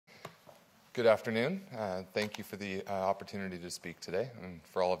Good afternoon. Thank you for the opportunity to speak today and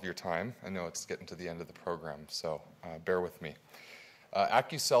for all of your time. I know it's getting to the end of the program, so bear with me.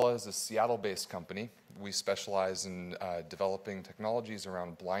 Acucela is a Seattle-based company. We specialize in developing technologies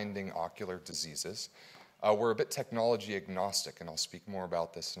around blinding ocular diseases. We're a bit technology agnostic, and I'll speak more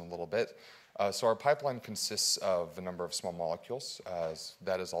about this in a little bit. So our pipeline consists of a number of small molecules.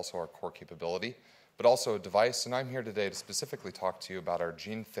 That is also our core capability, but also a device. And I'm here today to specifically talk to you about our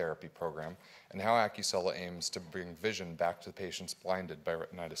gene therapy program and how Acucela aims to bring vision back to patients blinded by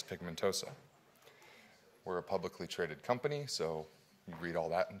retinitis pigmentosa. We're a publicly traded company, so you read all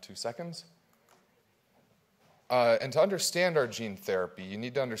that in 2 seconds. And to understand our gene therapy, you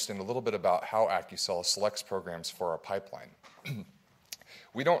need to understand a little bit about how Acucela selects programs for our pipeline.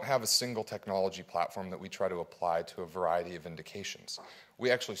 We don't have a single technology platform that we try to apply to a variety of indications. We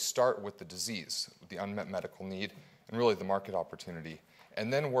actually start with the disease, the unmet medical need, and really the market opportunity,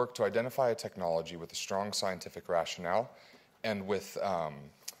 and then work to identify a technology with a strong scientific rationale and with, a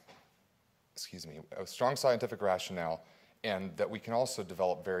strong scientific rationale, and that we can also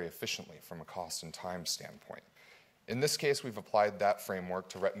develop very efficiently from a cost and time standpoint. In this case, we've applied that framework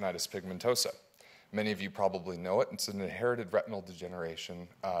to retinitis pigmentosa. Many of you probably know it. It's an inherited retinal degeneration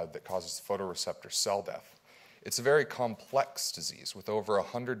that causes photoreceptor cell death. It's a very complex disease with over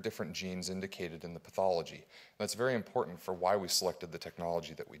 100 different genes indicated in the pathology. That's very important for why we selected the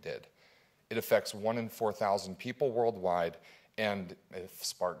technology that we did. It affects 1 in 4,000 people worldwide, and if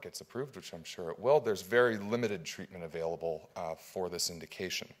Spark gets approved, which I'm sure it will, there's very limited treatment available for this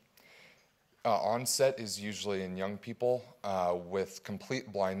indication. Onset is usually in young people with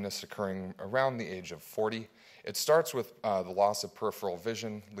complete blindness occurring around the age of 40. It starts with the loss of peripheral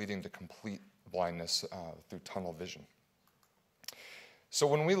vision, leading to complete blindness through tunnel vision. So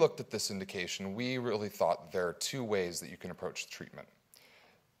when we looked at this indication, we really thought there are 2 ways that you can approach the treatment.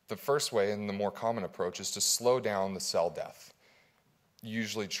 The first way, and the more common approach, is to slow down the cell death.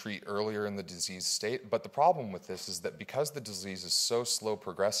 Usually treat earlier in the disease state, but the problem with this is that because the disease is so slow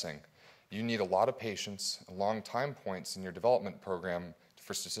progressing, you need a lot of patience, long time points in your development program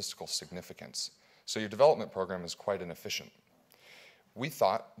for statistical significance. So your development program is quite inefficient. We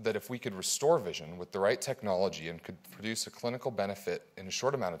thought that if we could restore vision with the right technology and could produce a clinical benefit in a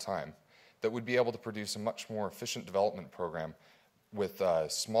short amount of time, that would be able to produce a much more efficient development program with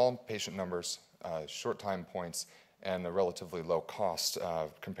small patient numbers, short time points, and a relatively low cost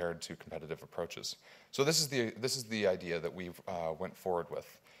compared to competitive approaches. So this is the idea that we went forward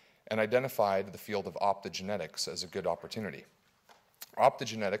with, and identified the field of optogenetics as a good opportunity.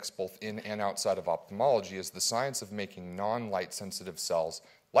 Optogenetics, both in and outside of ophthalmology, is the science of making non-light sensitive cells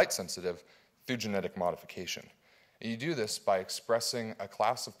light sensitive through genetic modification. And you do this by expressing a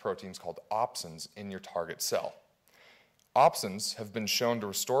class of proteins called opsins in your target cell. Opsins have been shown to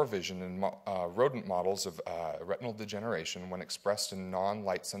restore vision in rodent models of retinal degeneration when expressed in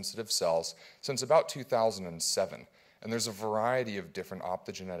non-light sensitive cells since about 2007. And there's a variety of different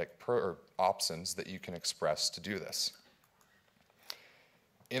optogenetic opsins that you can express to do this.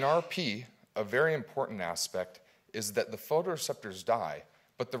 In RP, a very important aspect is that the photoreceptors die,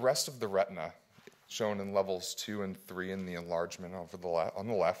 but the rest of the retina, shown in levels 2 and 3 in the enlargement on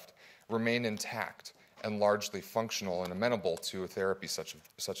the left, remain intact and largely functional and amenable to a therapy such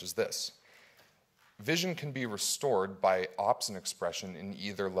as this. Vision can be restored by opsin expression in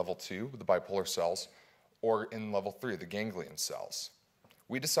either level 2, the bipolar cells, or in level 3, the ganglion cells.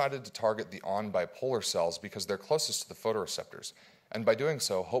 We decided to target the on-bipolar cells because they're closest to the photoreceptors, and by doing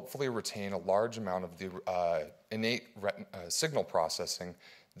so, hopefully retain a large amount of the innate signal processing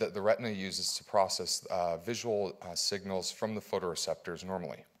that the retina uses to process visual signals from the photoreceptors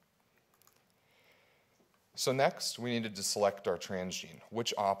normally. So next, we needed to select our transgene,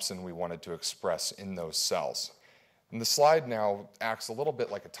 which opsin we wanted to express in those cells. And the slide now acts a little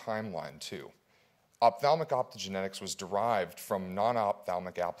bit like a timeline, too. Ophthalmic optogenetics was derived from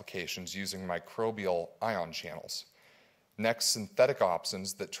non-ophthalmic applications using microbial ion channels. Next, synthetic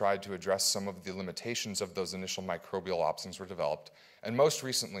opsins that tried to address some of the limitations of those initial microbial opsins were developed. And most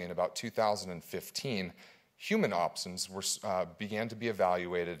recently, in about 2015, human opsins began to be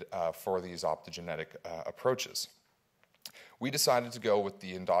evaluated for these optogenetic approaches. We decided to go with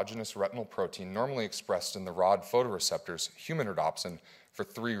the endogenous retinal protein normally expressed in the rod photoreceptors, human rhodopsin, for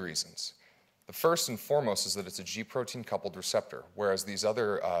 3 reasons. The first and foremost is that it's a G protein coupled receptor, whereas these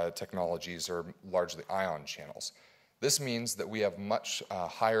other technologies are largely ion channels. This means that we have much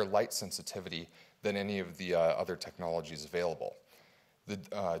higher light sensitivity than any of the other technologies available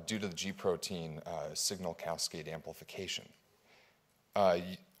due to the G protein signal cascade amplification.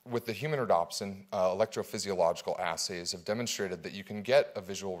 with the human rhodopsin, electrophysiological assays have demonstrated that you can get a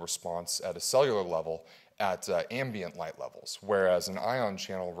visual response at a cellular level at ambient light levels, whereas an ion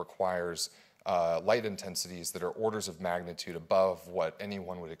channel requires light intensities that are orders of magnitude above what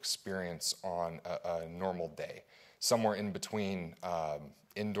anyone would experience on a normal day, somewhere in between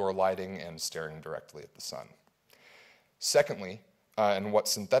indoor lighting and staring directly at the sun. Secondly, and what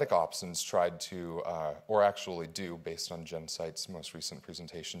synthetic opsins tried to, or actually do, based on GenSight's most recent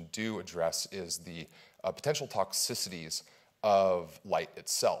presentation, do address is the potential toxicities of light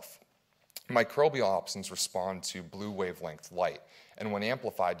itself. Microbial opsins respond to blue wavelength light, and when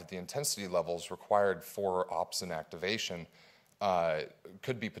amplified to the intensity levels required for opsin activation,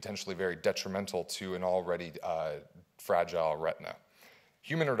 could be potentially very detrimental to an already fragile retina.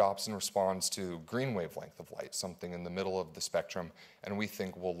 Human rhodopsin responds to green wavelength of light, something in the middle of the spectrum, and we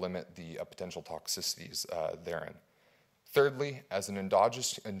think will limit the potential toxicities therein. Thirdly, as an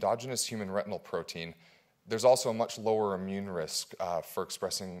endogenous human retinal protein, there's also a much lower immune risk for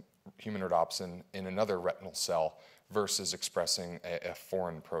expressing human rhodopsin in another retinal cell versus expressing a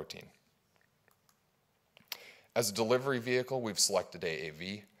foreign protein. As a delivery vehicle, we've selected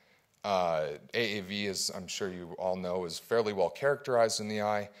AAV. AAV, as I'm sure you all know, is fairly well characterized in the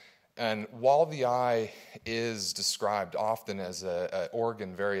eye. And while the eye is described often as an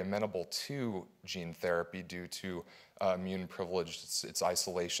organ very amenable to gene therapy due to immune privilege, its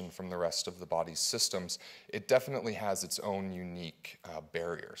isolation from the rest of the body's systems, it definitely has its own unique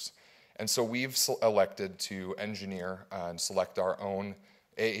barriers. And so we've elected to engineer and select our own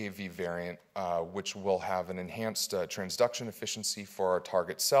AAV variant, which will have an enhanced transduction efficiency for our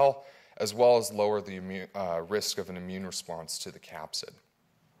target cell, as well as lower the risk of an immune response to the capsid.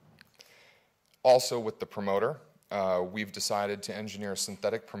 Also with the promoter, we've decided to engineer a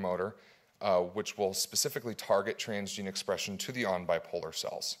synthetic promoter, which will specifically target transgene expression to the on-bipolar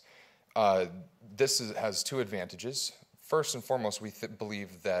cells. This has two advantages. First and foremost, we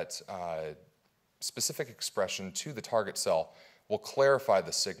believe that specific expression to the target cell will clarify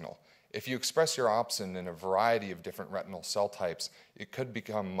the signal. If you express your opsin in a variety of different retinal cell types, it could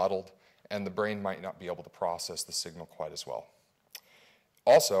become muddled and the brain might not be able to process the signal quite as well.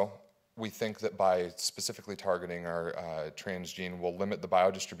 Also, we think that by specifically targeting our transgene will limit the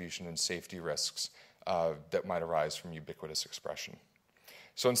biodistribution and safety risks that might arise from ubiquitous expression.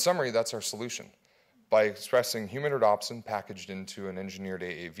 So in summary, that's our solution. By expressing human rhodopsin packaged into an engineered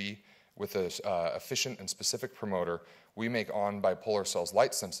AAV with an efficient and specific promoter, we make on-bipolar cells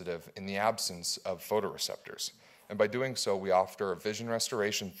light sensitive in the absence of photoreceptors. And by doing so, we offer a vision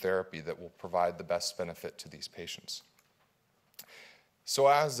restoration therapy that will provide the best benefit to these patients. So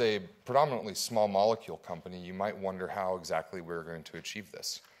as a predominantly small molecule company, you might wonder how exactly we're going to achieve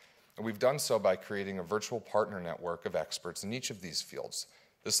this. And we've done so by creating a virtual partner network of experts in each of these fields.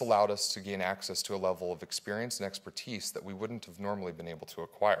 This allowed us to gain access to a level of experience and expertise that we wouldn't have normally been able to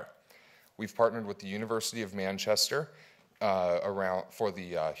acquire. We've partnered with the University of Manchester for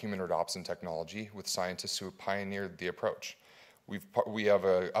the human rhodopsin technology with scientists who have pioneered the approach. We have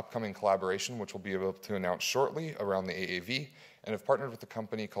an upcoming collaboration which we'll be able to announce shortly around the AAV, and have partnered with a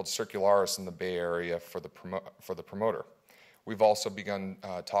company called Circularis in the Bay Area for the promoter. We've also begun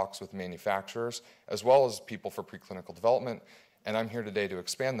talks with manufacturers as well as people for preclinical development, and I'm here today to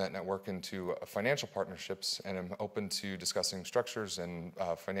expand that network into financial partnerships, and I'm open to discussing structures and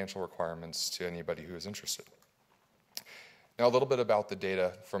financial requirements to anybody who is interested. Now, a little bit about the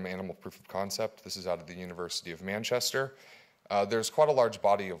data from animal proof of concept. This is out of the University of Manchester. There's quite a large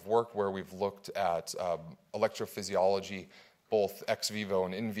body of work where we've looked at electrophysiology, both ex vivo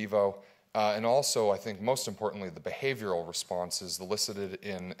and in vivo, and also, I think most importantly, the behavioral responses elicited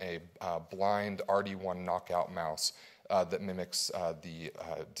in a blind RD1 knockout mouse that mimics the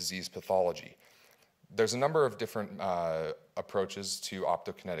disease pathology. There's a number of different approaches to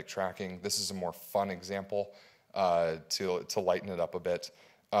optogenetic tracking. This is a more fun example to lighten it up a bit,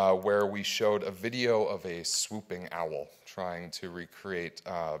 where we showed a video of a swooping owl trying to recreate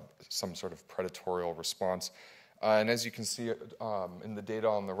some sort of predatorial response. And as you can see in the data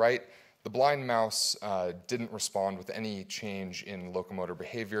on the right, the blind mouse didn't respond with any change in locomotor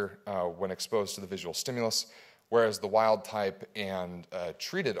behavior when exposed to the visual stimulus, whereas the wild type and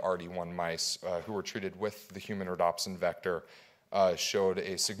treated RD1 mice who were treated with the human rhodopsin vector showed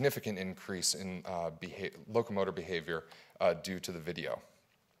a significant increase in locomotor behavior due to the video.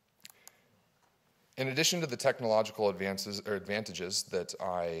 In addition to the technological advantages that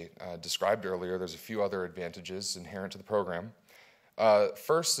I described earlier, there's a few other advantages inherent to the program.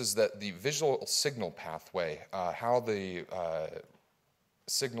 First is that the visual signal pathway, how the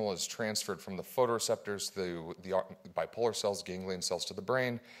signal is transferred from the photoreceptors to the bipolar cells, ganglion cells to the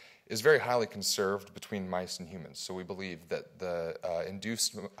brain, is very highly conserved between mice and humans. So we believe that the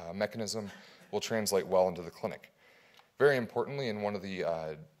induced mechanism will translate well into the clinic. Very importantly, and one of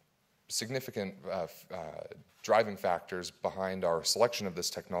the significant driving factors behind our selection of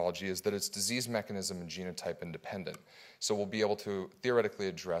this technology is that it's disease mechanism and genotype independent. So we'll be able to theoretically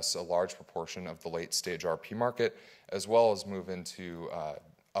address a large proportion of the late stage RP market, as well as move into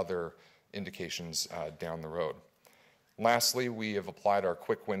other indications down the road. Lastly, we have applied our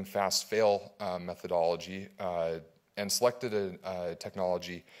quick win, fast fail methodology and selected a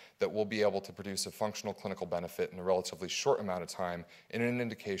technology that will be able to produce a functional clinical benefit in a relatively short amount of time in an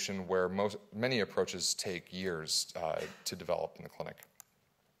indication where many approaches take years to develop in the clinic.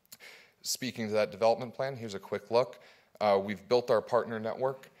 Speaking to that development plan, here's a quick look. We've built our partner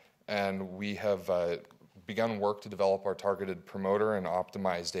network, and we have begun work to develop our targeted promoter and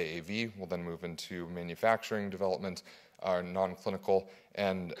optimized AAV. We'll then move into manufacturing development, our non-clinical,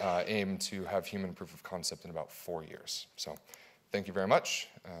 and aim to have human proof of concept in about 4 years. So thank you very much.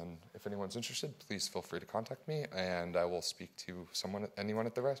 And if anyone's interested, please feel free to contact me, and I will speak to anyone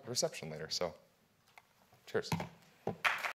at the reception later. So cheers.